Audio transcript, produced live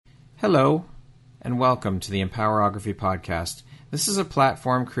Hello, and welcome to the Empowerography Podcast. This is a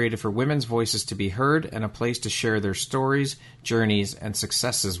platform created for women's voices to be heard and a place to share their stories, journeys, and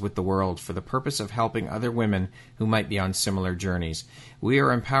successes with the world for the purpose of helping other women who might be on similar journeys. We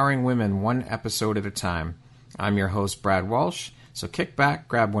are empowering women one episode at a time. I'm your host, Brad Walsh, so kick back,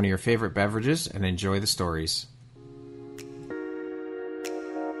 grab one of your favorite beverages, and enjoy the stories.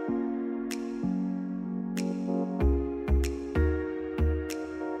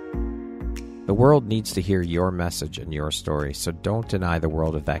 The world needs to hear your message and your story, so don't deny the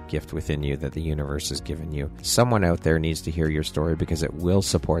world of that gift within you that the universe has given you. Someone out there needs to hear your story because it will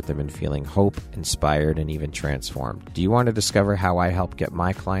support them in feeling hope, inspired, and even transformed. Do you want to discover how I help get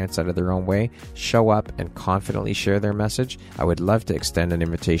my clients out of their own way, show up, and confidently share their message? I would love to extend an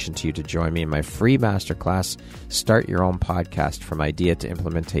invitation to you to join me in my free masterclass, Start Your Own Podcast from Idea to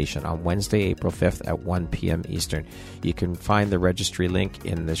Implementation, on Wednesday, April 5th at 1 p.m. Eastern. You can find the registry link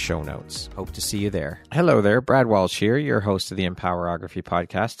in the show notes. Hope to see you there. Hello there, Brad Walsh here, your host of the Empowerography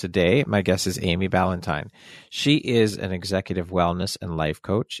Podcast. Today, my guest is Amy Ballantyne. She is an executive wellness and life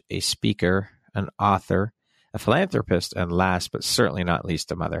coach, a speaker, an author, a philanthropist, and last but certainly not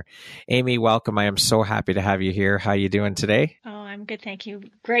least, a mother. Amy, welcome. I am so happy to have you here. How are you doing today? Oh, I'm good. Thank you.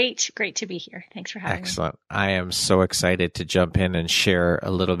 Great to be here. Thanks for having me. Excellent. I am so excited to jump in and share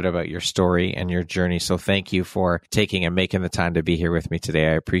a little bit about your story and your journey. So thank you for taking and making the time to be here with me today.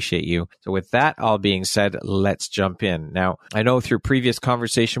 I appreciate you. So with that all being said, let's jump in. Now, I know through previous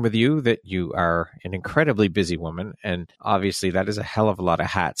conversation with you that you are an incredibly busy woman, and obviously that is a hell of a lot of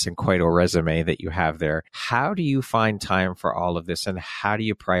hats and quite a resume that you have there. How do you find time for all of this, and how do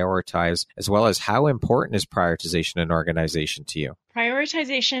you prioritize, as well as how important is prioritization and organization to you?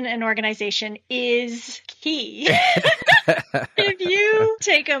 Prioritization and organization is key. If you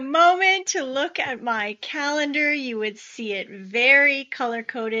take a moment to look at my calendar, you would see it very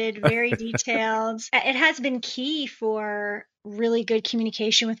color-coded, very detailed. It has been key for really good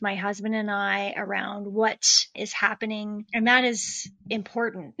communication with my husband and I around what is happening. And that is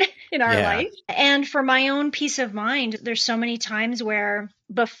important in our life. And for my own peace of mind, there's so many times where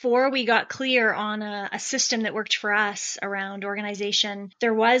before we got clear on a system that worked for us around organization,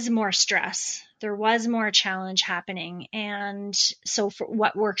 there was more stress. There was more challenge happening. And so for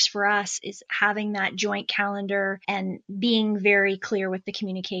what works for us is having that joint calendar and being very clear with the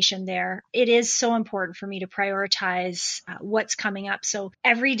communication there. It is so important for me to prioritize what's coming up. So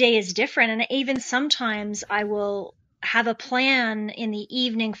every day is different. And even sometimes I will have a plan in the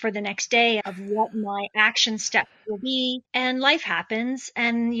evening for the next day of what my action steps will be. And life happens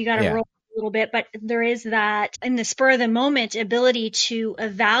and you got to roll a little bit. But there is that in the spur of the moment ability to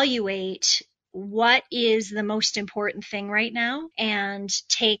evaluate what is the most important thing right now and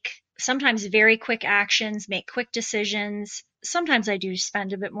take sometimes very quick actions, make quick decisions. Sometimes I do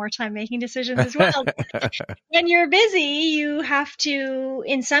spend a bit more time making decisions as well. When you're busy, you have to,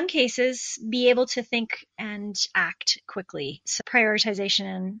 in some cases, be able to think and act quickly. So prioritization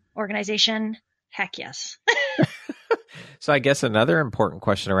and organization, heck yes. So I guess another important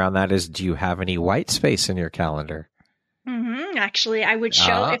question around that is, do you have any white space in your calendar? Actually, I would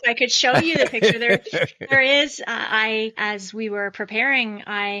show, if I could show you the picture there is, as we were preparing,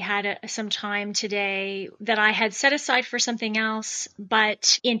 I had some time today that I had set aside for something else.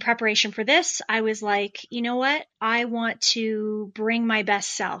 But in preparation for this, I was like, you know what? I want to bring my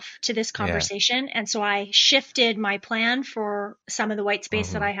best self to this conversation. And so I shifted my plan for some of the white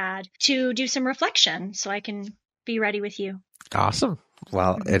space that I had to do some reflection so I can be ready with you. Awesome.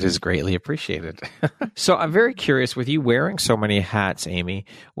 Well, it is greatly appreciated. So I'm very curious, with you wearing so many hats, Amy,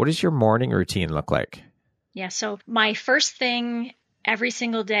 what does your morning routine look like? Yeah, so my first thing every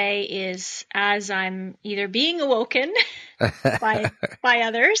single day is as I'm either being awoken by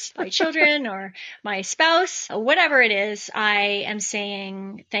others, by children or my spouse, whatever it is, I am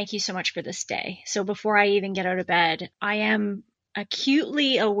saying, thank you so much for this day. So before I even get out of bed, I am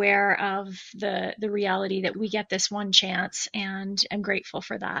acutely aware of the reality that we get this one chance, and I'm grateful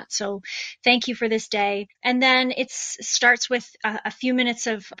for that. So thank you for this day. And then it starts with a few minutes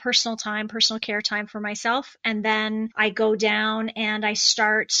of personal time, personal care time for myself. And then I go down and I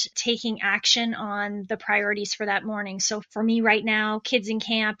start taking action on the priorities for that morning. So for me right now, kids in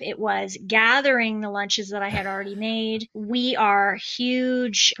camp, it was gathering the lunches that I had already made. We are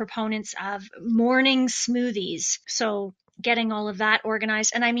huge proponents of morning smoothies. So getting all of that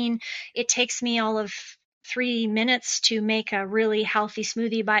organized. And I mean, it takes me all of 3 minutes to make a really healthy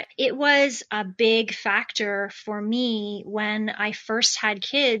smoothie, but it was a big factor for me when I first had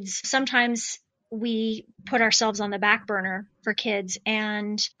kids. Sometimes we put ourselves on the back burner for kids.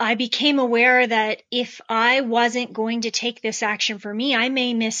 And I became aware that if I wasn't going to take this action for me, I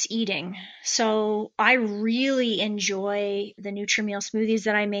may miss eating. So I really enjoy the Nutrimeal smoothies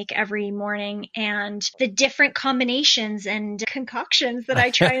that I make every morning and the different combinations and concoctions that I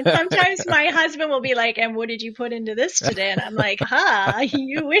try. And sometimes my husband will be like, and what did you put into this today? And I'm like,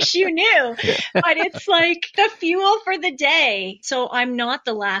 you wish you knew. But it's like the fuel for the day. So I'm not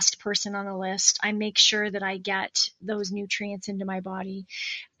the last person on the list. I make sure that I get those nutrients into my body.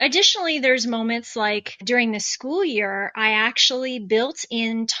 Additionally, there's moments like during the school year, I actually built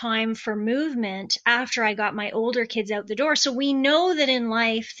in time for movement after I got my older kids out the door. So we know that in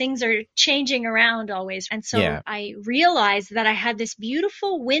life, things are changing around always. And so I realized that I had this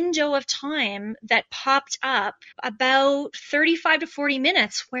beautiful window of time that popped up about 35 to 40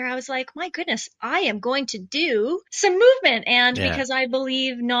 minutes where I was like, my goodness, I am going to do some movement. And because I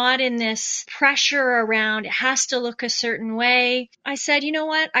believe not in this pressure around it has to look a certain way, I said, you know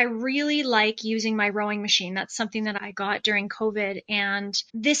what? I really like using my rowing machine. That's something that I got during COVID. And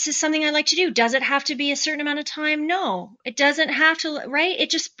this is something I like to do. Does it have to be a certain amount of time? No, it doesn't have to, right? It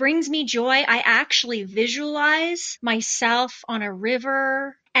just brings me joy. I actually visualize myself on a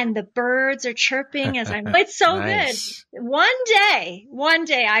river and the birds are chirping as I'm, it's so nice. Good. One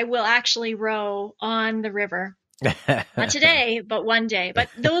day I will actually row on the river. Not today, but one day. But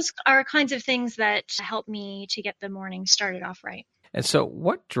those are kinds of things that help me to get the morning started off right. And so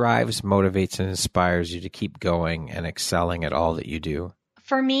what drives, motivates, and inspires you to keep going and excelling at all that you do?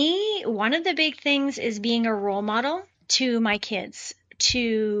 For me, one of the big things is being a role model to my kids,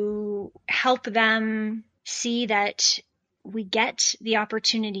 to help them see that we get the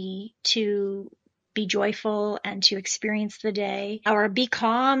opportunity to be joyful and to experience the day, or be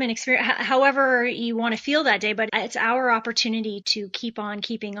calm and experience however you want to feel that day. But it's our opportunity to keep on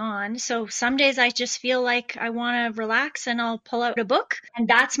keeping on. So some days I just feel like I want to relax and I'll pull out a book. And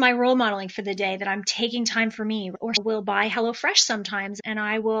that's my role modeling for the day, that I'm taking time for me. Or we'll buy HelloFresh sometimes and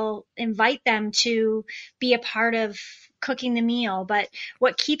I will invite them to be a part of cooking the meal. But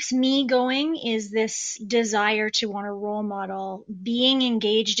what keeps me going is this desire to want to role model being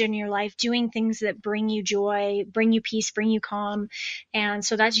engaged in your life, doing things that bring you joy, bring you peace, bring you calm. And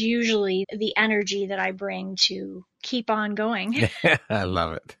so that's usually the energy that I bring to keep on going. I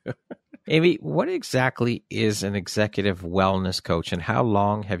love it. Amy, what exactly is an executive wellness coach, and how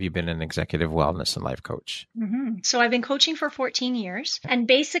long have you been an executive wellness and life coach? So I've been coaching for 14 years. And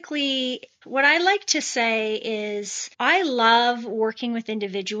basically, what I like to say is I love working with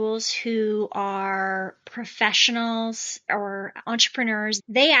individuals who are professionals or entrepreneurs.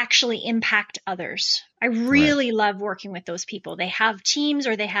 They actually impact others. I really love working with those people. They have teams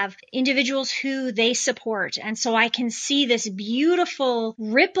or they have individuals who they support. And so I can see this beautiful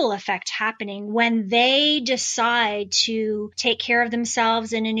ripple effect happening when they decide to take care of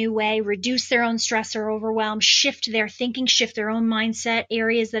themselves in a new way, reduce their own stress or overwhelm, shift their thinking, shift their own mindset,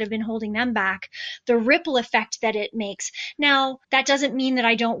 areas that have been holding them back, the ripple effect that it makes. Now, that doesn't mean that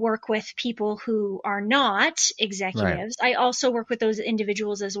I don't work with people who are not executives. I also work with those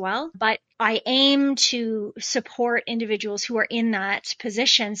individuals as well, but I aim to support individuals who are in that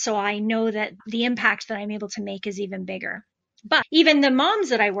position, so I know that the impact that I'm able to make is even bigger. But even the moms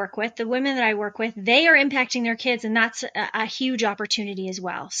that I work with, the women that I work with, they are impacting their kids, and that's a huge opportunity as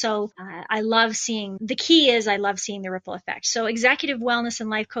well. So I love seeing the ripple effect. So executive wellness and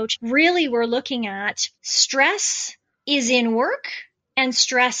life coach, really we're looking at stress is in work and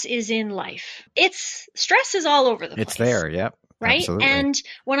stress is in life. Stress is all over the place. It's there, yep. Right? Absolutely. And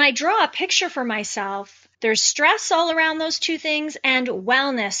when I draw a picture for myself, there's stress all around those two things, and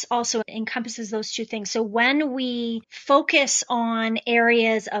wellness also encompasses those two things. So when we focus on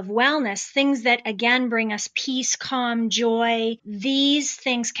areas of wellness, things that again bring us peace, calm, joy, these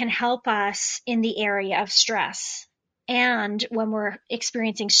things can help us in the area of stress. And when we're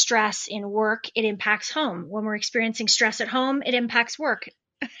experiencing stress in work, it impacts home. When we're experiencing stress at home, it impacts work.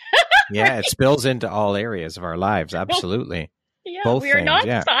 Yeah, it spills into all areas of our lives. Absolutely. Yeah, both we are not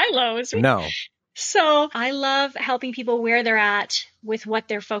silos. No. So I love helping people where they're at with what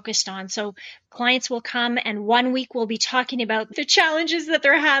they're focused on. So clients will come and 1 week we'll be talking about the challenges that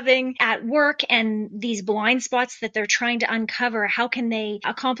they're having at work and these blind spots that they're trying to uncover. How can they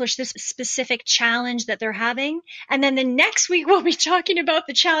accomplish this specific challenge that they're having? And then the next week we'll be talking about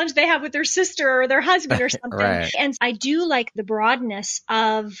the challenge they have with their sister or their husband or something. Right. And I do like the broadness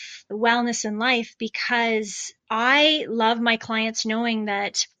of wellness and life because I love my clients knowing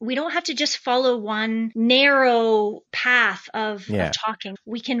that we don't have to just follow one narrow path of talking,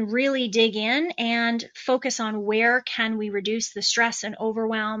 we can really dig in and focus on where can we reduce the stress and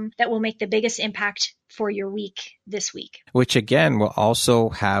overwhelm that will make the biggest impact for your week this week. Which again will also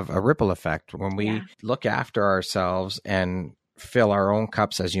have a ripple effect when we look after ourselves and fill our own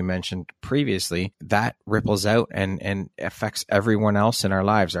cups, as you mentioned previously. That ripples out and affects everyone else in our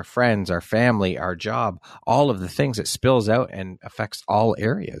lives, our friends, our family, our job, all of the things. It spills out and affects all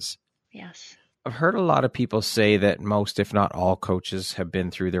areas. Yes. I've heard a lot of people say that most, if not all, coaches have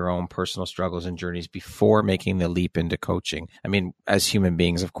been through their own personal struggles and journeys before making the leap into coaching. I mean, as human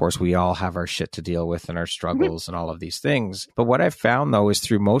beings, of course, we all have our shit to deal with and our struggles and all of these things. But what I've found, though, is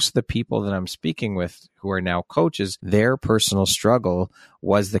through most of the people that I'm speaking with who are now coaches, their personal struggle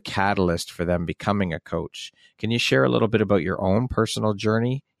was the catalyst for them becoming a coach. Can you share a little bit about your own personal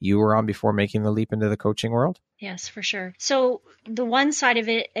journey you were on before making the leap into the coaching world? Yes, for sure. So the one side of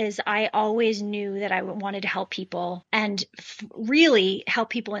it is I always knew that I wanted to help people and really help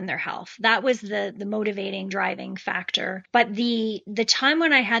people in their health. That was the motivating, driving factor. But the time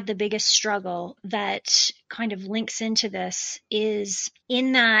when I had the biggest struggle that kind of links into this is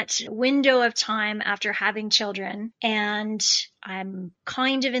in that window of time after having children, and I'm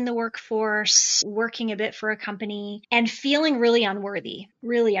kind of in the workforce, working a bit for a company, and feeling really unworthy,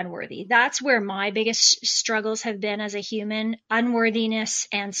 really unworthy. That's where my biggest struggles have been as a human. Unworthiness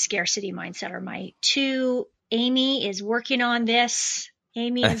and scarcity mindset are my two. Amy is working on this.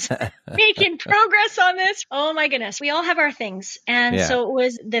 Amy is making progress on this. Oh my goodness. We all have our things. And so it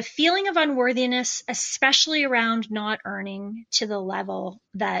was the feeling of unworthiness, especially around not earning to the level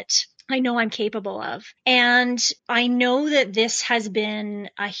that I know I'm capable of. And I know that this has been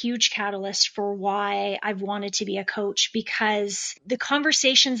a huge catalyst for why I've wanted to be a coach, because the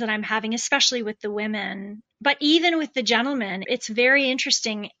conversations that I'm having, especially with the women, but even with the gentlemen, it's very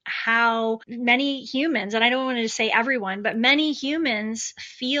interesting how many humans, and I don't want to say everyone, but many humans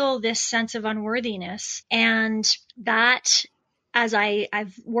feel this sense of unworthiness. And that, as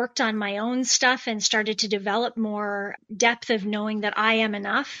I've worked on my own stuff and started to develop more depth of knowing that I am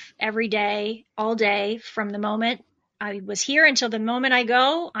enough every day, all day, from the moment I was here until the moment I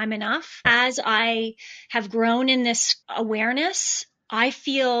go, I'm enough. As I have grown in this awareness, I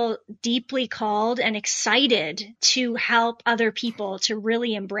feel deeply called and excited to help other people to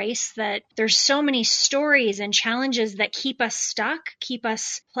really embrace that there's so many stories and challenges that keep us stuck, keep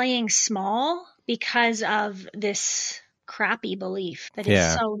us playing small because of this crappy belief that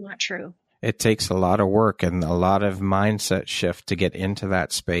is so not true. It takes a lot of work and a lot of mindset shift to get into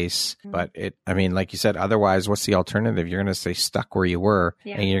that space. But like you said, otherwise, what's the alternative? You're going to stay stuck where you were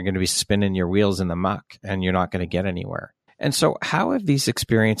and you're going to be spinning your wheels in the muck and you're not going to get anywhere. And so how have these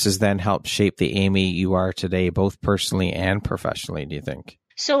experiences then helped shape the Amy you are today, both personally and professionally, do you think?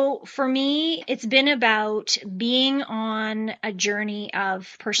 So for me, it's been about being on a journey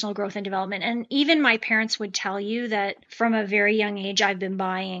of personal growth and development. And even my parents would tell you that from a very young age, I've been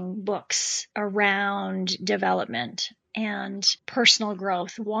buying books around development and personal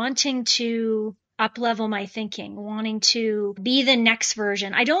growth, wanting to up-level my thinking, wanting to be the next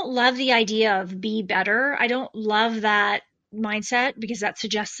version. I don't love the idea of be better. I don't love that mindset because that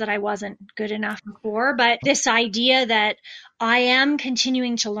suggests that I wasn't good enough before. But this idea that I am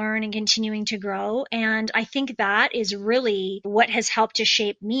continuing to learn and continuing to grow. And I think that is really what has helped to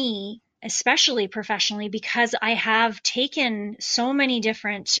shape me, especially professionally, because I have taken so many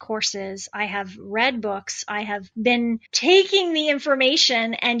different courses. I have read books. I have been taking the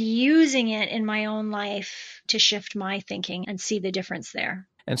information and using it in my own life to shift my thinking and see the difference there.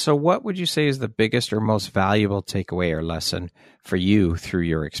 And so what would you say is the biggest or most valuable takeaway or lesson for you through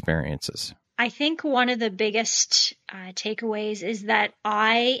your experiences? I think one of the biggest takeaways is that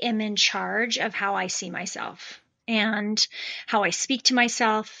I am in charge of how I see myself and how I speak to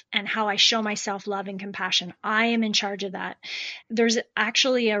myself and how I show myself love and compassion. I am in charge of that. There's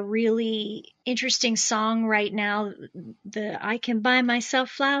actually a really interesting song right now, the I Can Buy Myself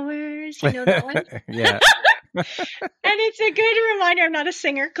Flowers. You know that one? Yeah. And it's a good reminder. I'm not a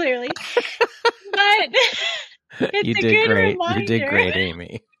singer, clearly, but it's a good reminder. You did great,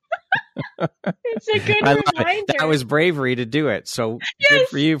 Amy. It's a good reminder. That was bravery to do it. So good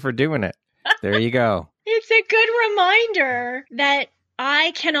for you for doing it. There you go. It's a good reminder that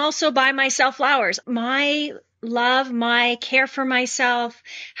I can also buy myself flowers. My love, my care for myself,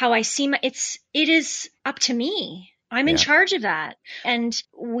 how I see it is up to me. I'm in charge of that. And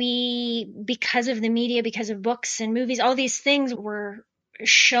we, because of the media, because of books and movies, all these things, were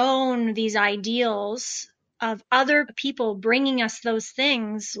shown these ideals of other people bringing us those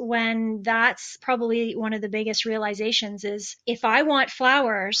things, when that's probably one of the biggest realizations is if I want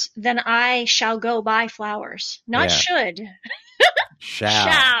flowers, then I shall go buy flowers. Not should.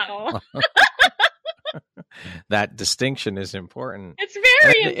 Shall. That distinction is important. It's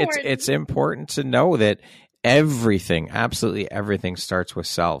very important. It's important to know that everything, absolutely everything, starts with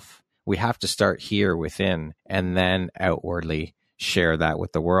self. We have to start here within and then outwardly share that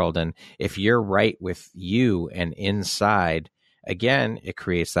with the world. And if you're right with you and inside, again, it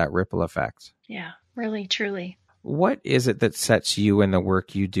creates that ripple effect. Yeah, really, truly. What is it that sets you in the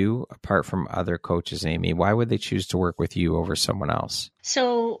work you do apart from other coaches, Amy? Why would they choose to work with you over someone else?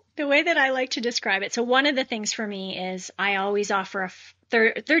 So the way that I like to describe it, so one of the things for me is I always offer a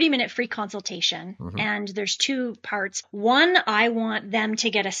 30-minute free consultation. Mm-hmm. And there's two parts. One, I want them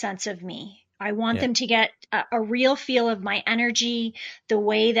to get a sense of me. I want them to get a real feel of my energy, the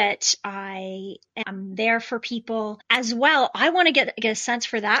way that I am there for people as well. I want to get a sense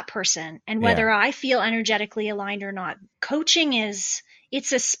for that person and whether I feel energetically aligned or not. Coaching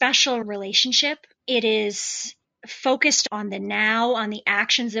it's a special relationship. It is focused on the now, on the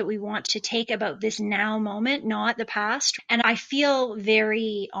actions that we want to take about this now moment, not the past. And I feel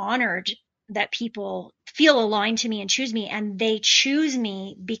very honored that people feel aligned to me and choose me, and they choose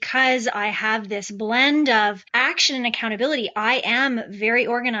me because I have this blend of action and accountability. I am very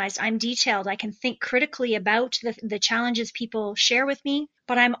organized. I'm detailed. I can think critically about the challenges people share with me,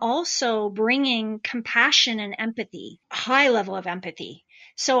 but I'm also bringing compassion and empathy, a high level of empathy.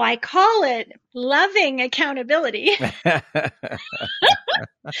 So I call it loving accountability.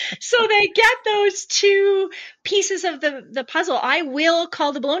 So they get those two pieces of the puzzle. I will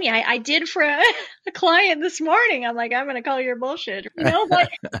call the baloney. I did for a client this morning. I'm like, I'm going to call your bullshit. But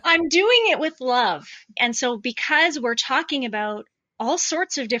I'm doing it with love. And so because we're talking about all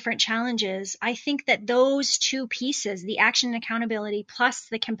sorts of different challenges, I think that those two pieces, the action and accountability plus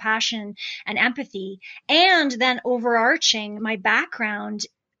the compassion and empathy, and then overarching my background,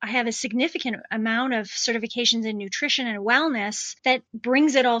 I have a significant amount of certifications in nutrition and wellness that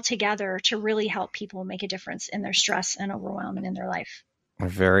brings it all together to really help people make a difference in their stress and overwhelm and in their life. A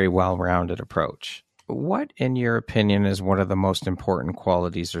very well-rounded approach. What, in your opinion, is one of the most important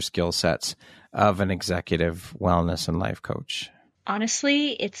qualities or skill sets of an executive wellness and life coach?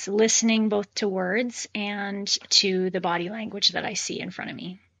 Honestly, it's listening both to words and to the body language that I see in front of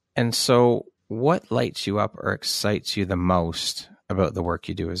me. And so what lights you up or excites you the most about the work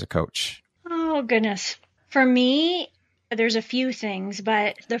you do as a coach? Oh, goodness. For me, there's a few things,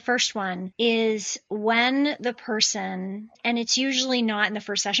 but the first one is when the person, and it's usually not in the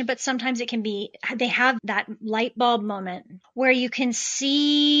first session, but sometimes it can be, they have that light bulb moment where you can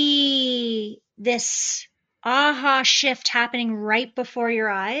see this aha shift happening right before your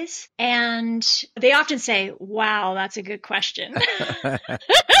eyes. And they often say, wow, that's a good question. And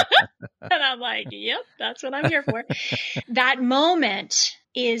I'm like, yep, that's what I'm here for. That moment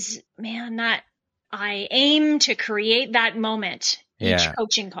is, that I aim to create that moment each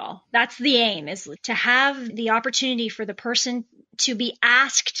coaching call. That's the aim, is to have the opportunity for the person to be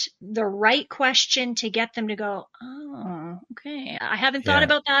asked the right question to get them to go, oh, okay, I haven't thought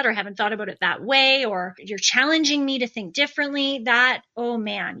about that, or haven't thought about it that way, or you're challenging me to think differently. That, oh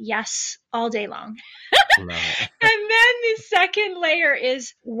man, yes, all day long. And then the second layer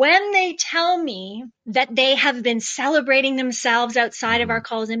is when they tell me that they have been celebrating themselves outside of our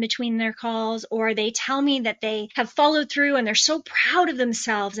calls, in between their calls, or they tell me that they have followed through and they're so proud of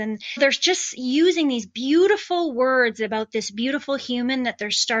themselves and they're just using these beautiful words about this beautiful human that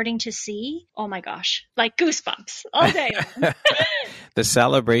they're starting to see. Oh my gosh, like goosebumps all day. The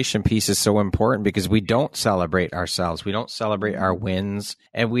celebration piece is so important because we don't celebrate ourselves. We don't celebrate our wins,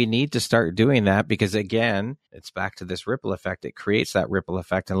 and we need to start doing that because, again, it's back to this ripple effect. It creates that ripple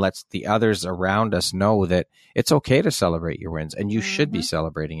effect and lets the others around us know that it's okay to celebrate your wins, and you should be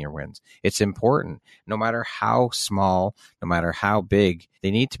celebrating your wins. It's important. No matter how small, no matter how big,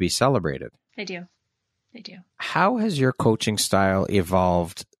 they need to be celebrated. They do. They do. How has your coaching style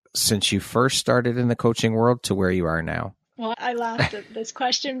evolved since you first started in the coaching world to where you are now? Well, I laughed at this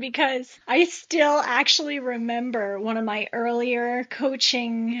question because I still actually remember one of my earlier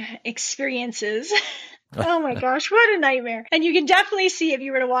coaching experiences. Oh my gosh, what a nightmare. And you can definitely see if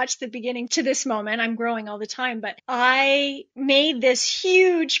you were to watch the beginning to this moment, I'm growing all the time, but I made this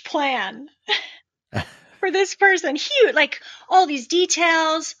huge plan for this person, huge, like all these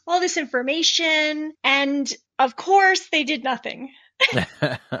details, all this information. And of course they did nothing.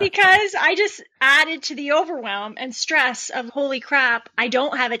 Because I just added to the overwhelm and stress of, holy crap, I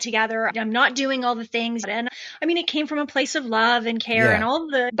don't have it together. I'm not doing all the things. And I mean, it came from a place of love and care and all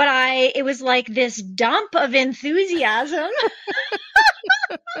but it was like this dump of enthusiasm,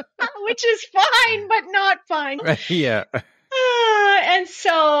 which is fine, but not fine. Yeah. And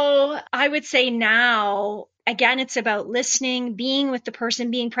so I would say now again, it's about listening, being with the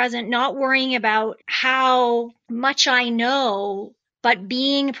person, being present, not worrying about how much I know, but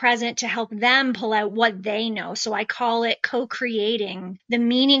being present to help them pull out what they know. So I call it co-creating the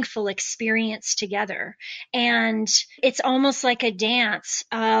meaningful experience together. And it's almost like a dance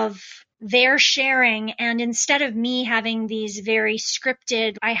of they're sharing, and instead of me having these very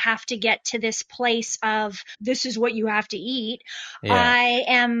scripted, I have to get to this place of this is what you have to eat, I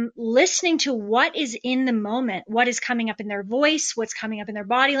am listening to what is in the moment, what is coming up in their voice, what's coming up in their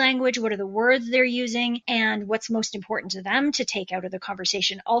body language, what are the words they're using, and what's most important to them to take out of the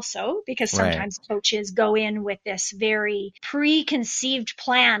conversation also, because sometimes coaches go in with this very preconceived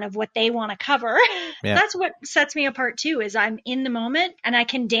plan of what they want to cover. That's what sets me apart too, is I'm in the moment and I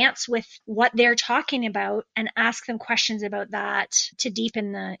can dance with what they're talking about and ask them questions about that to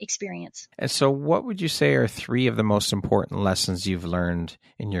deepen the experience. And so what would you say are 3 of the most important lessons you've learned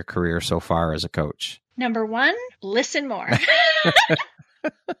in your career so far as a coach? Number 1, listen more.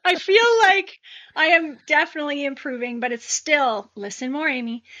 I feel like I am definitely improving, but it's still listen more,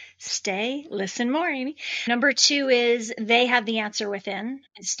 Amy. Listen more, Amy. Number 2 is they have the answer within.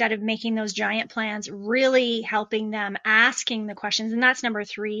 Instead of making those giant plans, really helping them, asking the questions. And that's number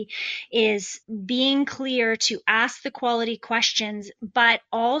 3, is being clear to ask the quality questions, but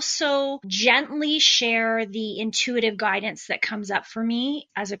also gently share the intuitive guidance that comes up for me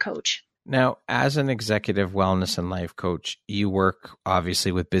as a coach. Now, as an executive wellness and life coach, you work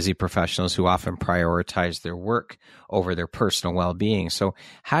obviously with busy professionals who often prioritize their work over their personal well-being. So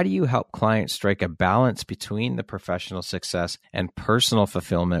how do you help clients strike a balance between the professional success and personal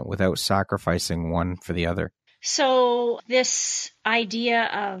fulfillment without sacrificing one for the other? So this idea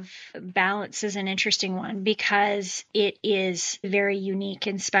of balance is an interesting one because it is very unique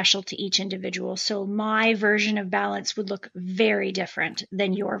and special to each individual. So my version of balance would look very different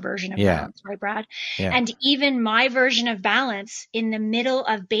than your version of balance, right, Brad? Yeah. And even my version of balance in the middle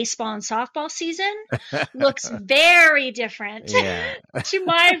of baseball and softball season looks very different to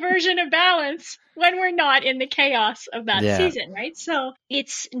my version of balance when we're not in the chaos of that season, right? So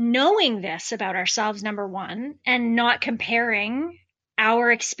it's knowing this about ourselves, number 1, and not comparing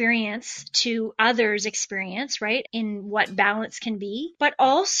our experience to others' experience, right? In what balance can be. But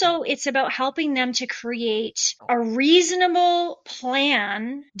also it's about helping them to create a reasonable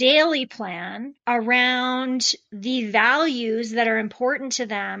plan, daily plan around the values that are important to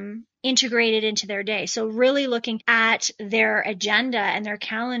them integrated into their day. So really looking at their agenda and their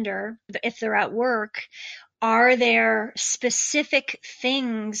calendar, if they're at work, are there specific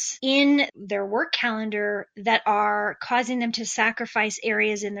things in their work calendar that are causing them to sacrifice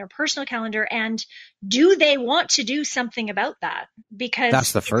areas in their personal calendar? And do they want to do something about that? Because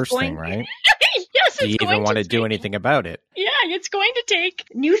that's the first thing, right? Yes, do you even want to do anything about it? Yeah, it's going to take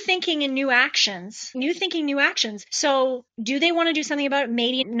new thinking and new actions. New thinking, new actions. So do they want to do something about it?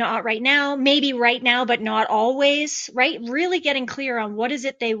 Maybe not right now, maybe right now, but not always, right? Really getting clear on what is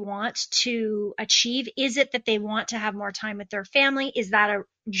it they want to achieve. Is it that they want to have more time with their family? Is that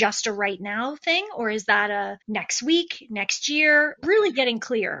just a right now thing, or is that a next week, next year? Really getting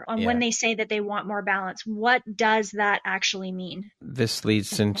clear on when they say that they want more balance. What does that actually mean? This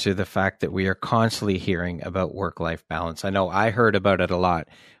leads into the fact that we are constantly hearing about work-life balance. I know I heard about it a lot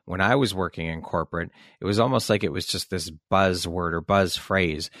when I was working in corporate. It was almost like it was just this buzzword or buzz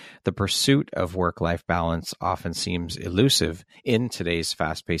phrase. The pursuit of work-life balance often seems elusive in today's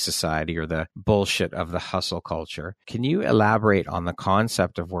fast-paced society, or the bullshit of the hustle culture. Can you elaborate on the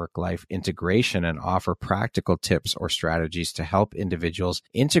concept of work-life integration and offer practical tips or strategies to help individuals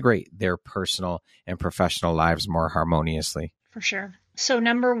integrate their personal and professional lives more harmoniously? For sure. So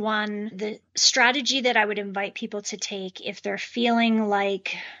number 1, the strategy that I would invite people to take if they're feeling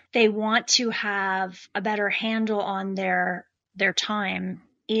like they want to have a better handle on their time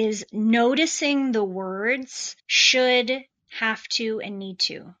is noticing the words should, have to, and need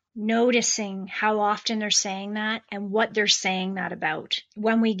to. Noticing how often they're saying that and what they're saying that about.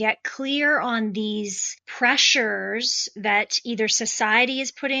 When we get clear on these pressures that either society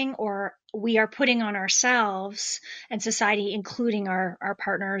is putting or we are putting on ourselves, and society including our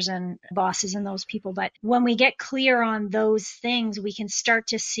partners and bosses and those people, but when we get clear on those things, we can start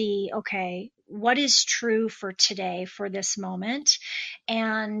to see, okay, what is true for today, for this moment?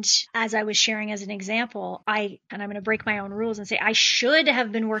 And as I was sharing as an example, I'm going to break my own rules and say, I should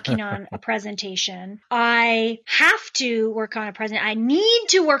have been working on a presentation. I have to work on a presentation. I need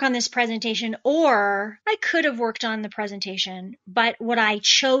to work on this presentation, or I could have worked on the presentation, but what I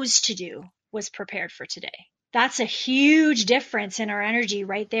chose to do was prepared for today. That's a huge difference in our energy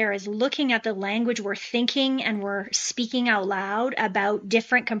right there, is looking at the language we're thinking and we're speaking out loud about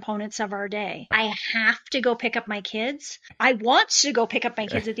different components of our day. I have to go pick up my kids. I want to go pick up my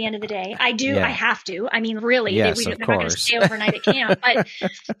kids at the end of the day. I do. Yeah. I have to. I mean, really, Yes, they're of not going to course. stay overnight at camp,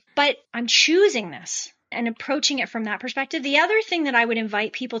 but I'm choosing this and approaching it from that perspective. The other thing that I would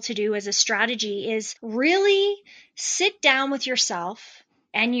invite people to do as a strategy is really sit down with yourself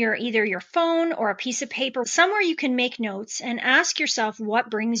and either your phone or a piece of paper, somewhere you can make notes, and ask yourself what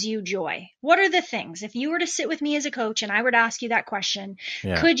brings you joy. What are the things? If you were to sit with me as a coach and I were to ask you that question,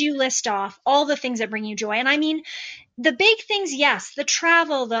 could you list off all the things that bring you joy? And I mean, the big things, yes. The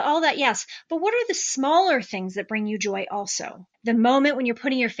travel, all that, yes. But what are the smaller things that bring you joy also? The moment when you're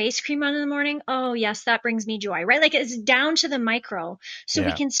putting your face cream on in the morning, oh, yes, that brings me joy, right? Like, it's down to the micro. So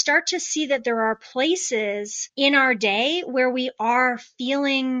we can start to see that there are places in our day where we are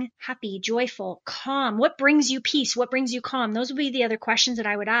feeling happy, joyful, calm. What brings you peace? What brings you calm? Those would be the other questions that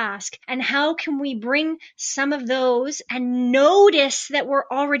I would ask. And how can we bring some of those and notice that we're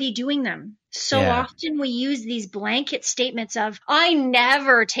already doing them? So often we use these blanket statements of, I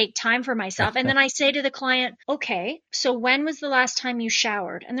never take time for myself. And then I say to the client, okay, so when was the last time you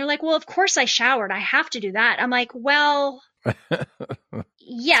showered? And they're like, well, of course I showered. I have to do that. I'm like, well,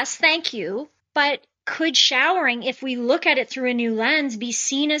 yes, thank you. But could showering, if we look at it through a new lens, be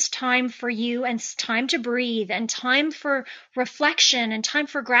seen as time for you and time to breathe and time for reflection and time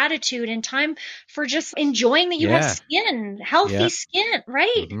for gratitude and time for just enjoying that you have skin, healthy skin,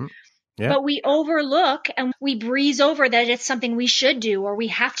 right? Mm-hmm. Yep. But we overlook and we breeze over that it's something we should do or we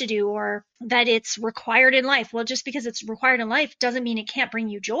have to do or that it's required in life. Well, just because it's required in life doesn't mean it can't bring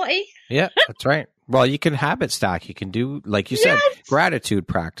you joy. Yeah, that's right. Well, you can habit stack. You can do, like you said, gratitude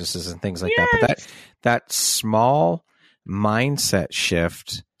practices and things like that. But that small mindset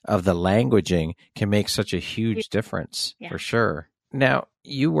shift of the languaging can make such a huge difference for sure. Now,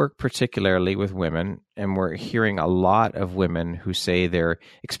 you work particularly with women, and we're hearing a lot of women who say they're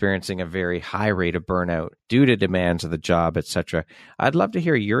experiencing a very high rate of burnout due to demands of the job, etc. I'd love to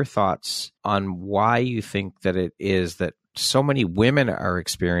hear your thoughts on why you think that it is that so many women are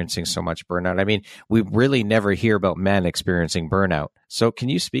experiencing so much burnout. I mean, we really never hear about men experiencing burnout. So can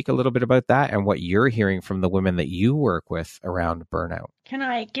you speak a little bit about that and what you're hearing from the women that you work with around burnout? Can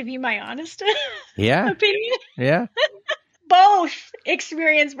I give you my honest opinion? Yeah. Both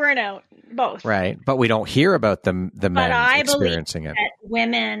experience burnout. Both. Right. But we don't hear about the men experiencing it. That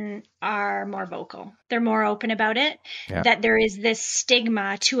women are more vocal. They're more open about it. Yeah. That there is this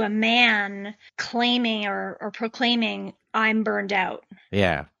stigma to a man claiming or proclaiming, I'm burned out.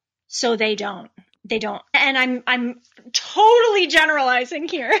 Yeah. So they don't. They don't. And I'm totally generalizing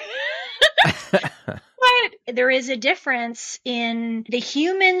here. But there is a difference in the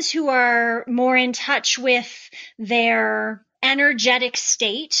humans who are more in touch with their energetic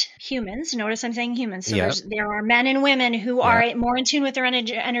state. Humans, notice I'm saying humans. So there are men and women who are more in tune with their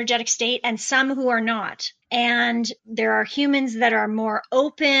energetic state and some who are not. And there are humans that are more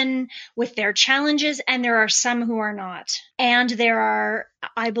open with their challenges, and there are some who are not. And there are,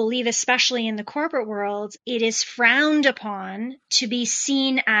 I believe, especially in the corporate world, it is frowned upon to be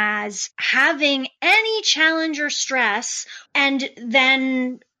seen as having any challenge or stress, and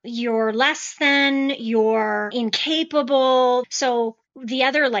then you're less than, you're incapable. So the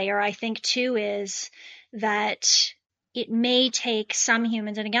other layer, I think, too, is that it may take some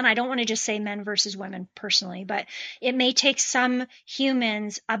humans, and again, I don't want to just say men versus women personally, but it may take some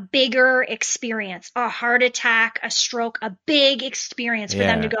humans a bigger experience, a heart attack, a stroke, a big experience for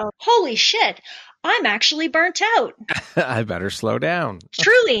them to go, holy shit, I'm actually burnt out. I better slow down.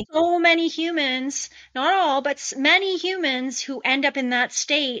 Truly, so many humans, not all, but many humans who end up in that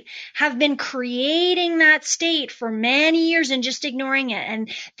state have been creating that state for many years and just ignoring it. And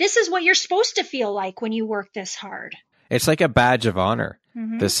this is what you're supposed to feel like when you work this hard. It's like a badge of honor,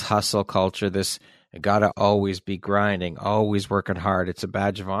 this hustle culture, this gotta always be grinding, always working hard. It's a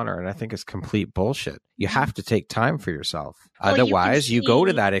badge of honor. And I think it's complete bullshit. You have to take time for yourself. Well, otherwise, you go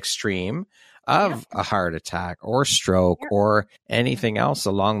to that extreme of a heart attack or stroke or anything else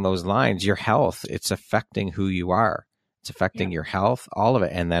along those lines. Your health, it's affecting who you are. It's affecting your health, all of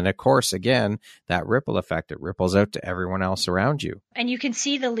it. And then, of course, again, that ripple effect, it ripples out to everyone else around you. And you can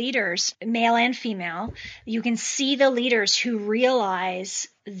see the leaders, male and female, you can see the leaders who realize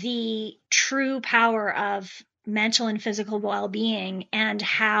the true power of mental and physical well-being and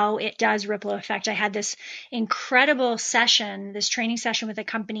how it does ripple effect. I had this incredible session, this training session with a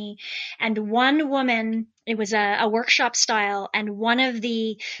company, and one woman It was a workshop style, and one of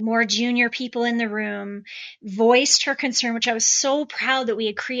the more junior people in the room voiced her concern, which I was so proud that we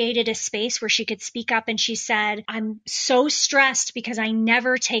had created a space where she could speak up. And she said, I'm so stressed because I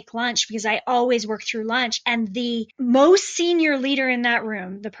never take lunch because I always work through lunch. And the most senior leader in that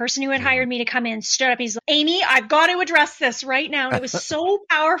room, the person who had hired me to come in, stood up. He's like, Amy, I've got to address this right now. And it was so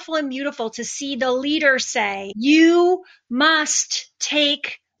powerful and beautiful to see the leader say, you must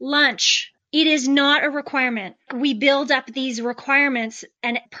take lunch. It is not a requirement. We build up these requirements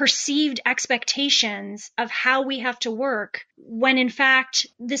and perceived expectations of how we have to work when in fact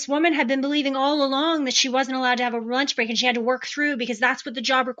this woman had been believing all along that she wasn't allowed to have a lunch break and she had to work through because that's what the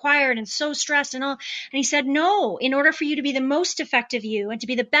job required and so stressed and all. And he said, no, in order for you to be the most effective you and to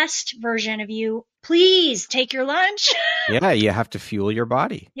be the best version of you, please take your lunch. Yeah, you have to fuel your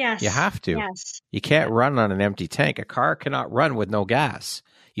body. Yes. You have to. Yes. You can't run on an empty tank. A car cannot run with no gas.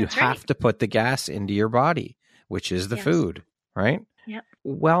 You That's have right. to put the gas into your body, which is the Yes. food, right? Yep.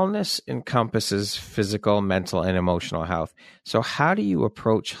 Wellness encompasses physical, mental, and emotional health. So how do you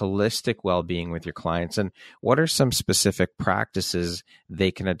approach holistic well-being with your clients, and what are some specific practices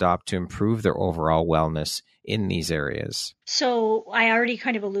they can adopt to improve their overall wellness in these areas? So I already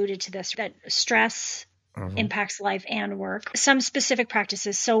kind of alluded to this, that stress impacts life and work. Some specific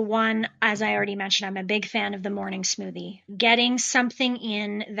practices. So one, as I already mentioned, I'm a big fan of the morning smoothie. Getting something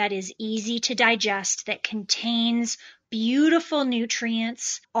in that is easy to digest, that contains beautiful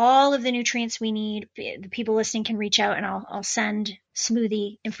nutrients, all of the nutrients we need. The people listening can reach out and I'll send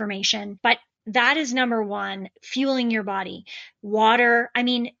smoothie information. But that is number one, fueling your body. Water. I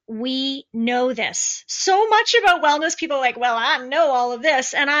mean, we know this so much about wellness. People are like, well, I know all of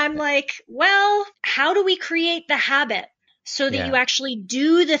this. And I'm like, well, how do we create the habit so that you actually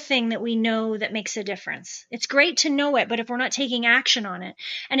do the thing that we know that makes a difference? It's great to know it, but if we're not taking action on it,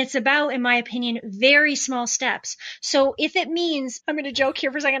 and it's about, in my opinion, very small steps. So if it means, I'm going to joke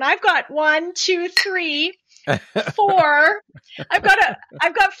here for a second. I've got 1, 2, 3, 4. I've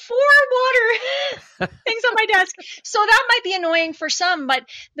got 4 water things on my desk. So that might be annoying for some, but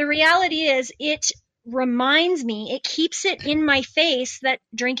the reality is it reminds me, it keeps it in my face that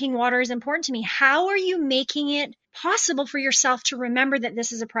drinking water is important to me. How are you making it possible for yourself to remember that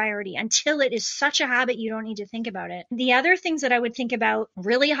this is a priority until it is such a habit you don't need to think about it? The other things that I would think about,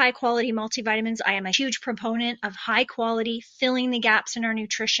 really high quality multivitamins. I am a huge proponent of high quality, filling the gaps in our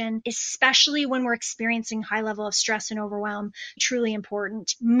nutrition, especially when we're experiencing high level of stress and overwhelm. Truly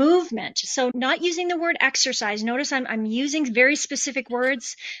important. Movement. So not using the word exercise. Notice I'm using very specific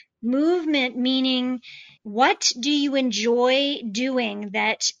words. Movement meaning, what do you enjoy doing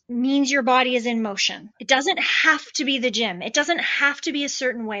that means your body is in motion? It doesn't have to be the gym. It doesn't have to be a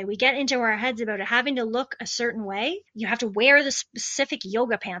certain way. We get into our heads about it having to look a certain way. You have to wear the specific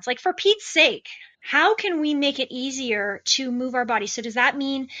yoga pants. Like, for Pete's sake, how can we make it easier to move our body? So does that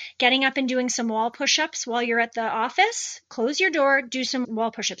mean getting up and doing some wall push-ups while you're at the office? Close your door, do some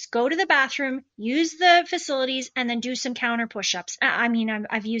wall push-ups. Go to the bathroom, use the facilities, and then do some counter push-ups. I mean,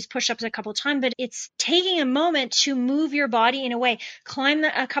 I've used push-ups a couple times, but it's taking a moment to move your body in a way. Climb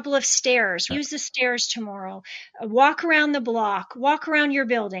a couple of stairs. Use the stairs tomorrow. Walk around the block. Walk around your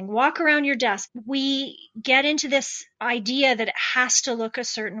building. Walk around your desk. We get into this idea that it has to look a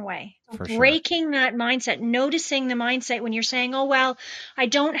certain way. Breaking that mindset, noticing the mindset when you're saying, oh, well, I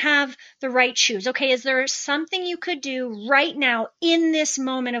don't have the right shoes. Okay, is there something you could do right now in this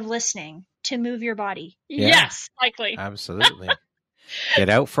moment of listening to move your body? Yeah, yes, likely. Absolutely. Get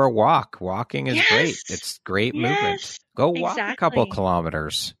out for a walk. Walking is great. It's great movement. Go walk a couple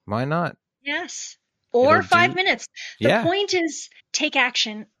kilometers. Why not? Yes. Or 5 minutes. The point is, take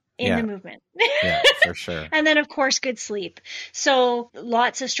action in the movement. Yeah, for sure. And then, of course, good sleep. So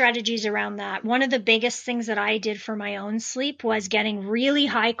lots of strategies around that. One of the biggest things that I did for my own sleep was getting really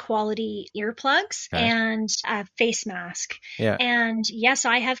high quality earplugs and a face mask. Yeah. And yes,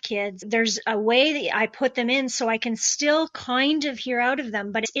 I have kids. There's a way that I put them in so I can still kind of hear out of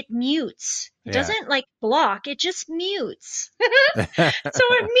them, but it mutes. It doesn't like block, it just mutes. So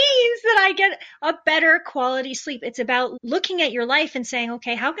it means that I get a better quality sleep. It's about looking at your life and saying,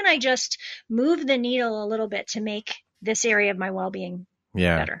 okay, how can I just move the needle a little bit to make this area of my well-being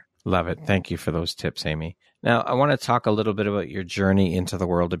better? Love it. Thank you for those tips, Amy. Now, I want to talk a little bit about your journey into the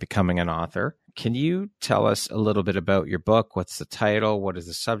world of becoming an author. Can you tell us a little bit about your book? What's the title? What is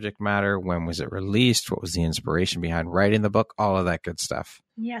the subject matter? When was it released? What was the inspiration behind writing the book? All of that good stuff.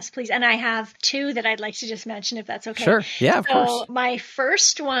 Yes, please. And I have 2 that I'd like to just mention, if that's okay. Sure. Yeah, of course. My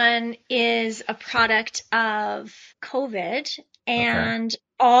first one is a product of COVID and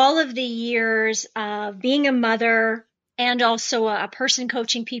all of the years of being a mother, and also a person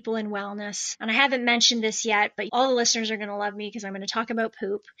coaching people in wellness. And I haven't mentioned this yet, but all the listeners are going to love me because I'm going to talk about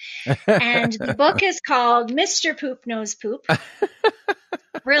poop. And the book is called Mr. Poop Knows Poop,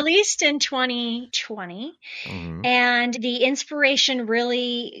 released in 2020. Mm-hmm. And the inspiration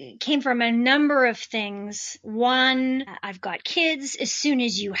really came from a number of things. One, I've got kids. As soon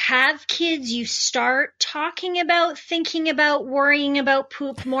as you have kids, you start talking about, thinking about, worrying about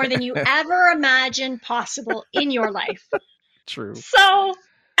poop more than you ever imagined possible in your life. True. So,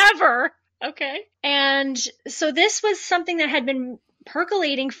 ever. Okay. And so this was something that had been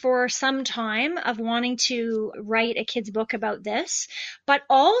percolating for some time, of wanting to write a kid's book about this, but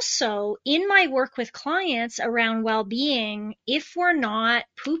also in my work with clients around well-being, if we're not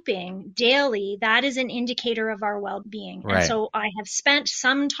pooping daily, that is an indicator of our well-being. Right. And so I have spent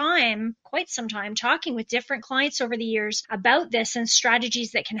some time, quite some time, talking with different clients over the years about this and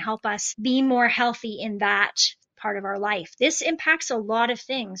strategies that can help us be more healthy in that part of our life. This impacts a lot of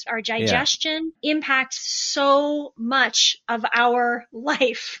things. Our digestion impacts so much of our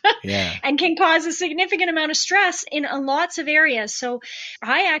life and can cause a significant amount of stress in lots of areas. So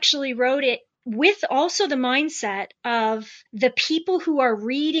I actually wrote it with also the mindset of the people who are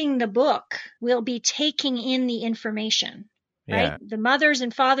reading the book will be taking in the information. Right? The mothers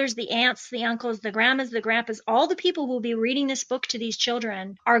and fathers, the aunts, the uncles, the grandmas, the grandpas, all the people who will be reading this book to these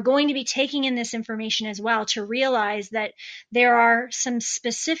children are going to be taking in this information as well, to realize that there are some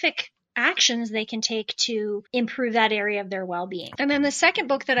specific actions they can take to improve that area of their well-being. And then the second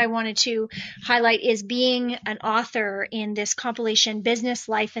book that I wanted to highlight is being an author in this compilation, Business,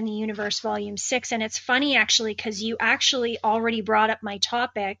 Life, and the Universe, Volume 6. And it's funny, actually, because you actually already brought up my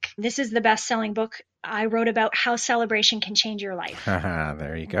topic. This is the best-selling book I wrote about how celebration can change your life.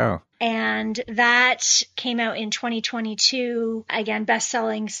 There you go. And that came out in 2022. Again,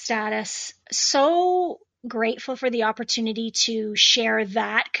 best-selling status. So grateful for the opportunity to share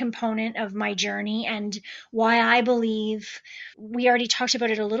that component of my journey and why I believe, we already talked about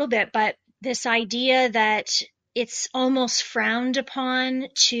it a little bit, but this idea that it's almost frowned upon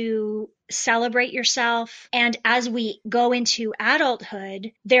to celebrate yourself. And as we go into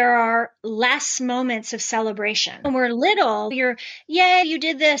adulthood, there are less moments of celebration. When we're little, yay, you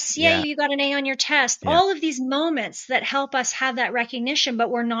did this. Yay, you got an A on your test. All of these moments that help us have that recognition, but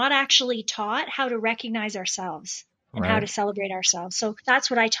we're not actually taught how to recognize ourselves and how to celebrate ourselves. So that's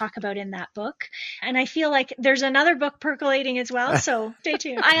what I talk about in that book. And I feel like there's another book percolating as well. So stay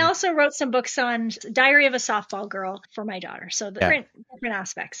tuned. I also wrote some books on Diary of a Softball Girl for my daughter. So different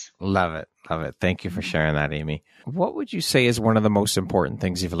aspects. Love it. Love it. Thank you for sharing that, Amy. What would you say is one of the most important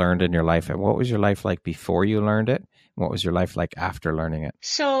things you've learned in your life? And what was your life like before you learned it? What was your life like after learning it?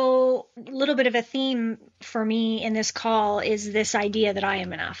 So a little bit of a theme for me in this call is this idea that I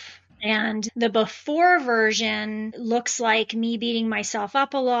am enough. And the before version looks like me beating myself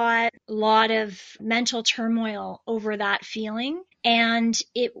up a lot of mental turmoil over that feeling. And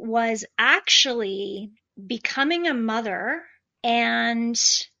it was actually becoming a mother and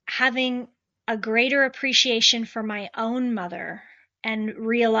having a greater appreciation for my own mother and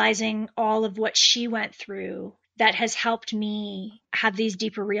realizing all of what she went through that has helped me have these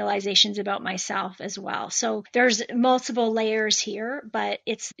deeper realizations about myself as well. So there's multiple layers here, but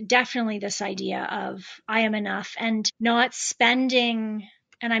it's definitely this idea of I am enough and not spending,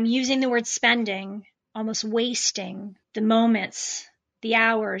 and I'm using the word spending, almost wasting the moments, the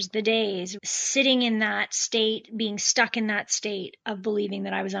hours, the days, sitting in that state, being stuck in that state of believing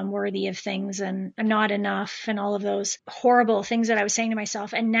that I was unworthy of things and I'm not enough and all of those horrible things that I was saying to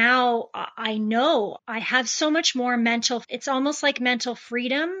myself. And now I know I have so much more it's almost like mental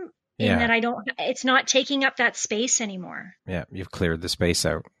freedom in that it's not taking up that space anymore. Yeah. You've cleared the space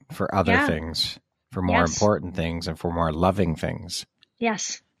out for other things, for more important things and for more loving things.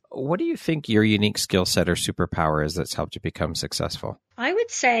 Yes. What do you think your unique skill set or superpower is that's helped you become successful? I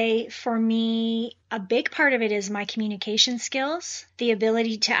would say for me, a big part of it is my communication skills, the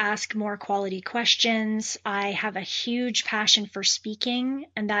ability to ask more quality questions. I have a huge passion for speaking,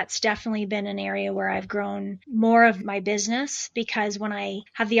 and that's definitely been an area where I've grown more of my business, because when I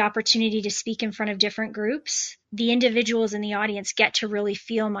have the opportunity to speak in front of different groups, the individuals in the audience get to really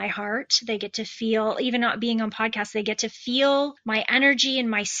feel my heart. They get to feel, even not being on podcasts, they get to feel my energy and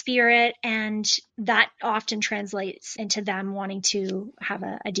my spirit. And that often translates into them wanting to have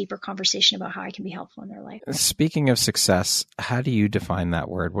a deeper conversation about how I can be helpful in their life. Speaking of success, how do you define that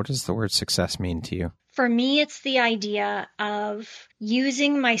word? What does the word success mean to you? For me, it's the idea of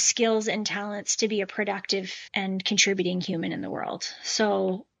using my skills and talents to be a productive and contributing human in the world.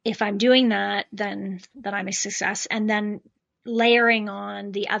 So if I'm doing that, then I'm a success. And then layering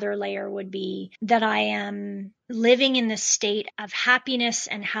on the other layer would be that I am living in the state of happiness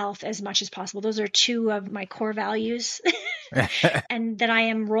and health as much as possible. Those are two of my core values, and that I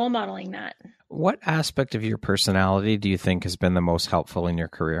am role modeling that. What aspect of your personality do you think has been the most helpful in your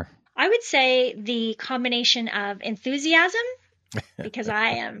career? I would say the combination of enthusiasm, because I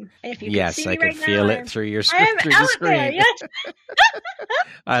am, if you can see me right now. Yes, I can feel it through your I am through out the screen. there, yes.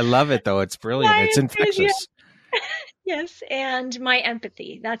 I love it, though. It's brilliant. It's infectious. Yes, and my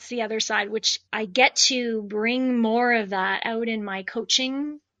empathy. That's the other side, which I get to bring more of that out in my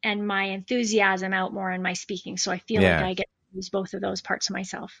coaching and my enthusiasm out more in my speaking. So I feel like I get to use both of those parts of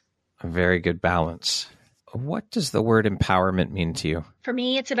myself. A very good balance. What does the word empowerment mean to you? For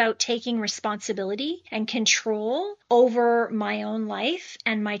me, it's about taking responsibility and control over my own life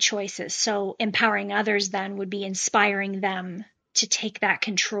and my choices. So empowering others then would be inspiring them to take that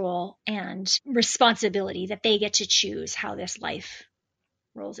control and responsibility that they get to choose how this life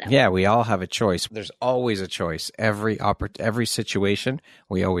rolls out. Yeah, we all have a choice. There's always a choice. Every situation,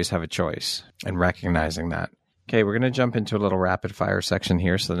 we always have a choice, and recognizing that. Okay, we're going to jump into a little rapid fire section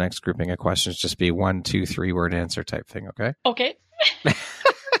here. So the next grouping of questions just be 1, 2, 3 word answer type thing. Okay. Okay.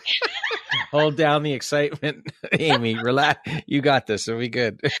 Hold down the excitement, Amy. Relax. You got this. It'll be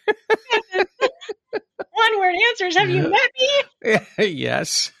good. One word answers. Have you met me?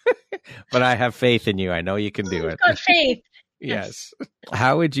 Yes, but I have faith in you. I know you can do it. Got faith. Yes.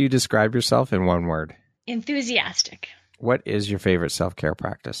 How would you describe yourself in one word? Enthusiastic. What is your favorite self-care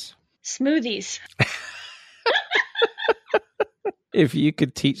practice? Smoothies. If you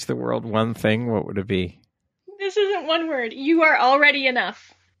could teach the world one thing, what would it be? This isn't one word. You are already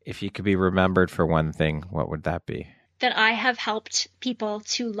enough. If you could be remembered for one thing, what would that be? That I have helped people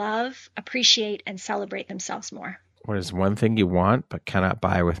to love, appreciate, and celebrate themselves more. What is one thing you want but cannot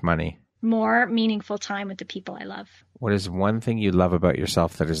buy with money? More meaningful time with the people I love. What is one thing you love about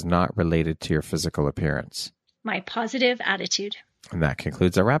yourself that is not related to your physical appearance? My positive attitude. And that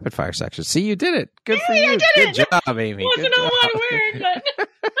concludes our rapid fire section. See, you did it. Good for I you. did Good it. job, Amy. Wasn't a one word,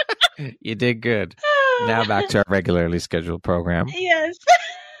 but you did good. Now back to our regularly scheduled program. Yes.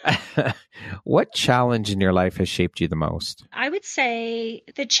 What challenge in your life has shaped you the most? I would say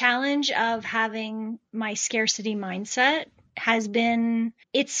the challenge of having my scarcity mindset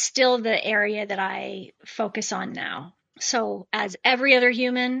it's still the area that I focus on now. So as every other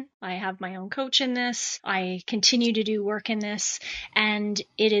human, I have my own coach in this. I continue to do work in this. And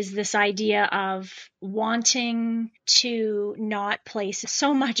it is this idea of wanting to not place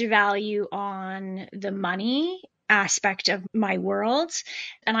so much value on the money aspect of my world.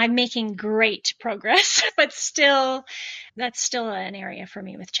 And I'm making great progress, but that's still an area for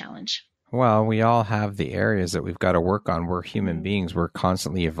me with challenge. Well, we all have the areas that we've got to work on. We're human beings. We're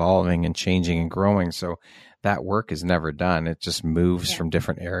constantly evolving and changing and growing. So that work is never done. It just moves from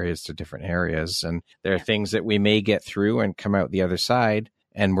different areas to different areas. And there are things that we may get through and come out the other side,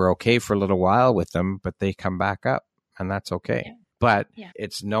 and we're okay for a little while with them, but they come back up, and that's okay. Yeah. But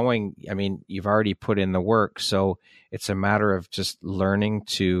it's knowing, I mean, you've already put in the work. So it's a matter of just learning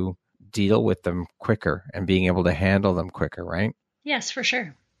to deal with them quicker and being able to handle them quicker, right? Yes, for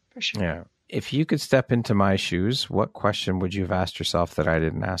sure. For sure. Yeah. If you could step into my shoes, what question would you have asked yourself that I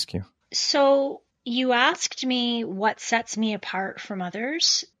didn't ask you? So you asked me what sets me apart from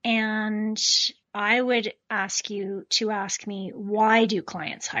others, and I would ask you to ask me, why do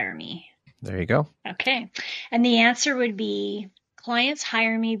clients hire me? There you go. Okay. And the answer would be, clients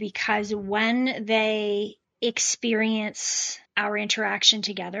hire me because when they experience our interaction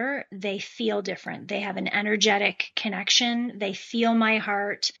together, they feel different. They have an energetic connection. They feel my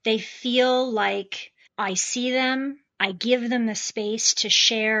heart. They feel like I see them. I give them the space to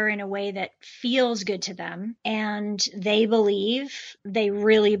share in a way that feels good to them. And they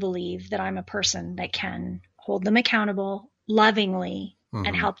really believe that I'm a person that can hold them accountable lovingly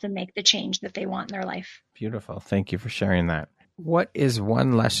and help them make the change that they want in their life. Beautiful. Thank you for sharing that. What is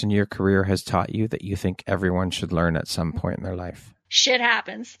one lesson your career has taught you that you think everyone should learn at some point in their life? Shit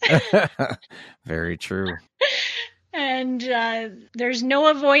happens. Very true. And there's no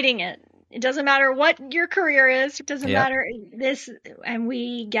avoiding it. It doesn't matter what your career is. It doesn't matter this, and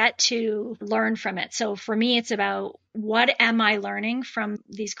we get to learn from it. So for me, it's about, what am I learning from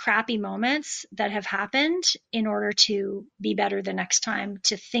these crappy moments that have happened in order to be better the next time,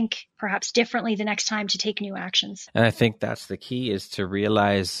 to think perhaps differently the next time, to take new actions. And I think that's the key, is to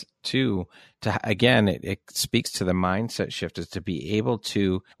realize too, again, it speaks to the mindset shift, is to be able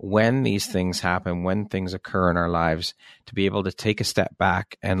to, when these things happen, when things occur in our lives, to be able to take a step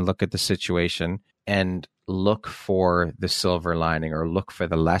back and look at the situation and look for the silver lining or look for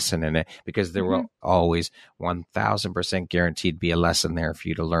the lesson in it, because there will always 1000% guaranteed be a lesson there for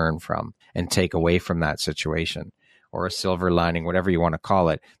you to learn from and take away from that situation, or a silver lining, whatever you want to call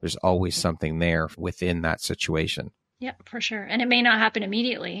it. There's always something there within that situation. Yeah, for sure. And it may not happen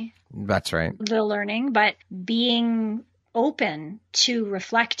immediately. That's right. The learning, but being open to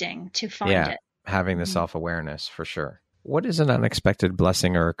reflecting to find it. Having the self-awareness, for sure. What is an unexpected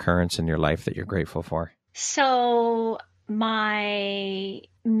blessing or occurrence in your life that you're grateful for? So my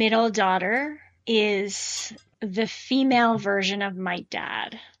middle daughter is the female version of my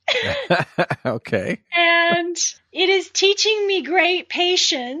dad. Okay. And it is teaching me great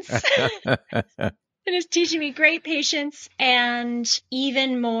patience. It is teaching me great patience and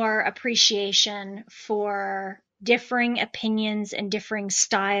even more appreciation for differing opinions and differing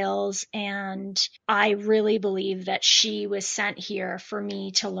styles. And I really believe that she was sent here for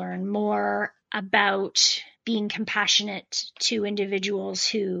me to learn more about being compassionate to individuals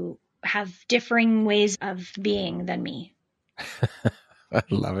who have differing ways of being than me. I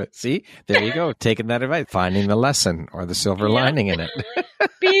love it. See, there you go. Taking that advice, finding the lesson or the silver lining in it.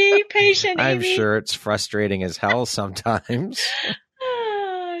 Be patient, Amy. I'm sure it's frustrating as hell sometimes.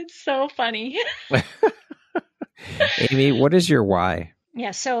 It's so funny. Amy, what is your why?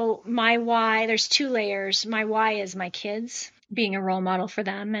 Yeah, so my why, there's two layers. My why is my kids, being a role model for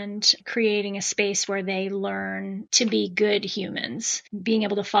them and creating a space where they learn to be good humans, being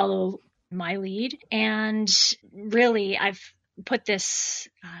able to follow my lead. And really, I've put this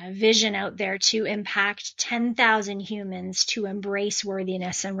vision out there to impact 10,000 humans to embrace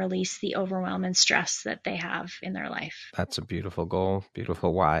worthiness and release the overwhelm and stress that they have in their life. That's a beautiful goal,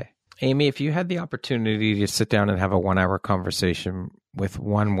 beautiful why. Amy, if you had the opportunity to sit down and have a 1-hour conversation with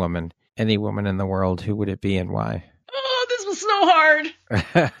one woman, any woman in the world, who would it be and why? Oh, this was so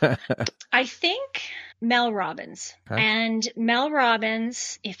hard. I think Mel Robbins. Okay. And Mel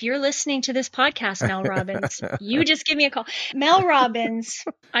Robbins, if you're listening to this podcast, Mel Robbins, you just give me a call. Mel Robbins,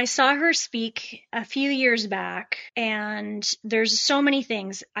 I saw her speak a few years back, and there's so many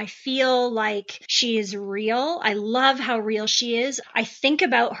things. I feel like she is real. I love how real she is. I think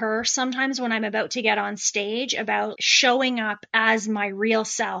about her sometimes when I'm about to get on stage, about showing up as my real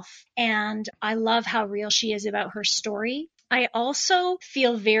self. And I love how real she is about her story. I also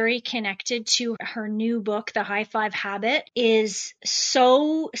feel very connected to her new book, The High Five Habit, is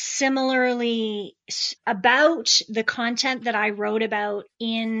so similarly about the content that I wrote about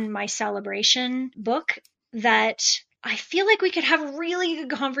in my celebration book that I feel like we could have a really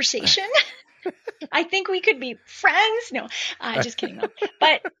good conversation. I think we could be friends. No, just kidding though.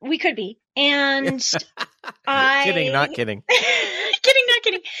 But we could be. And Kidding, not kidding. Kidding, not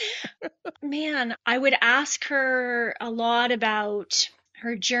kidding. Man, I would ask her a lot about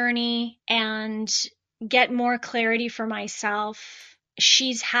her journey and get more clarity for myself.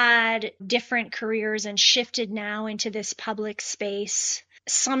 She's had different careers and shifted now into this public space.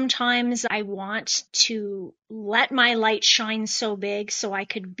 Sometimes I want to let my light shine so big so I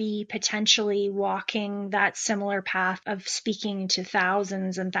could be potentially walking that similar path of speaking to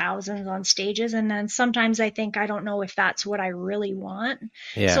thousands and thousands on stages. And then sometimes I think, I don't know if that's what I really want.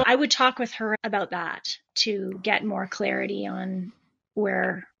 Yeah. So I would talk with her about that to get more clarity on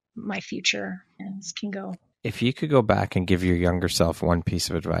where my future can go. If you could go back and give your younger self one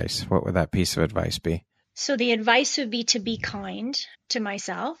piece of advice, what would that piece of advice be? So the advice would be to be kind to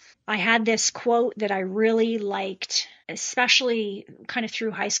myself. I had this quote that I really liked, especially kind of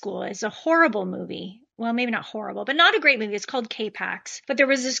through high school. It's a horrible movie. Well, maybe not horrible, but not a great movie. It's called K-Pax. But there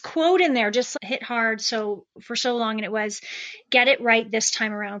was this quote in there, just hit hard for so long, and it was, get it right this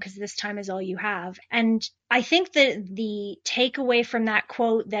time around because this time is all you have. And I think that the takeaway from that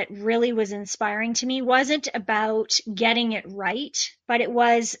quote that really was inspiring to me wasn't about getting it right, but it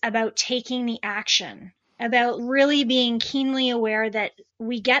was about taking the action, about really being keenly aware that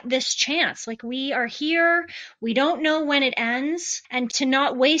we get this chance. Like, we are here, we don't know when it ends, and to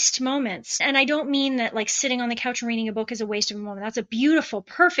not waste moments. And I don't mean that like sitting on the couch and reading a book is a waste of a moment. That's a beautiful,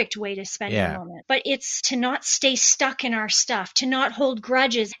 perfect way to spend a moment. But it's to not stay stuck in our stuff, to not hold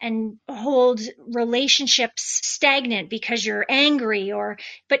grudges and hold relationships stagnant because you're angry,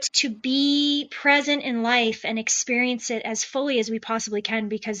 but to be present in life and experience it as fully as we possibly can,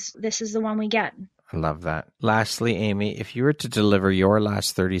 because this is the one we get. I love that. Lastly, Amy, if you were to deliver your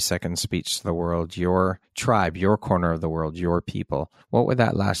last 30-second speech to the world, your tribe, your corner of the world, your people, what would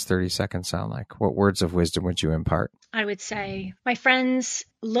that last 30 seconds sound like? What words of wisdom would you impart? I would say, my friends,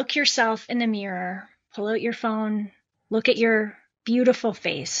 look yourself in the mirror, pull out your phone, look at your beautiful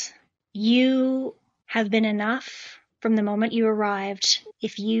face. You have been enough. from the moment you arrived,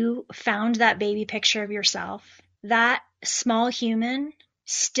 if you found that baby picture of yourself, that small human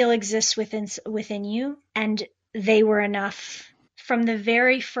still exists within you, and they were enough from the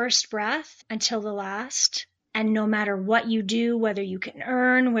very first breath until the last. And no matter what you do, whether you can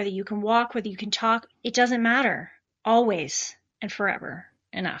earn, whether you can walk, whether you can talk, it doesn't matter. Always and forever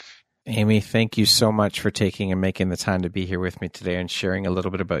enough. Amy, thank you so much for taking and making the time to be here with me today and sharing a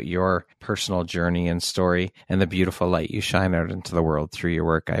little bit about your personal journey and story and the beautiful light you shine out into the world through your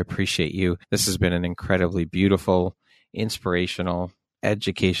work. I appreciate you. This has been an incredibly beautiful, inspirational,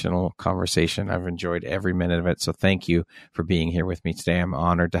 educational conversation. I've enjoyed every minute of it. So thank you for being here with me today. I'm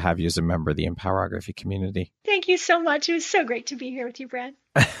honored to have you as a member of the Empowerography community. Thank you so much. It was so great to be here with you, Brad.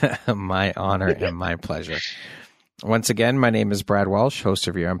 My honor and my pleasure. Once again, my name is Brad Walsh, host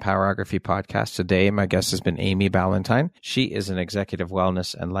of your Empowerography podcast. Today, my guest has been Amy Ballantyne. She is an executive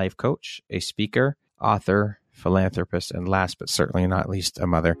wellness and life coach, a speaker, author, philanthropist, and last but certainly not least, a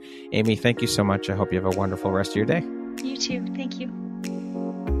mother. Amy, thank you so much. I hope you have a wonderful rest of your day. You too. Thank you.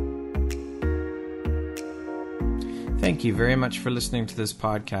 Thank you very much for listening to this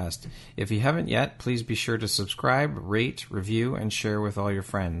podcast. If you haven't yet, please be sure to subscribe, rate, review, and share with all your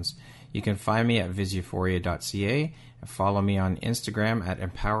friends. You can find me at viseuphoria.ca and follow me on Instagram at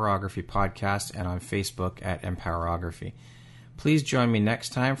Empowerography Podcast and on Facebook at Empowerography. Please join me next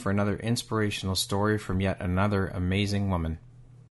time for another inspirational story from yet another amazing woman.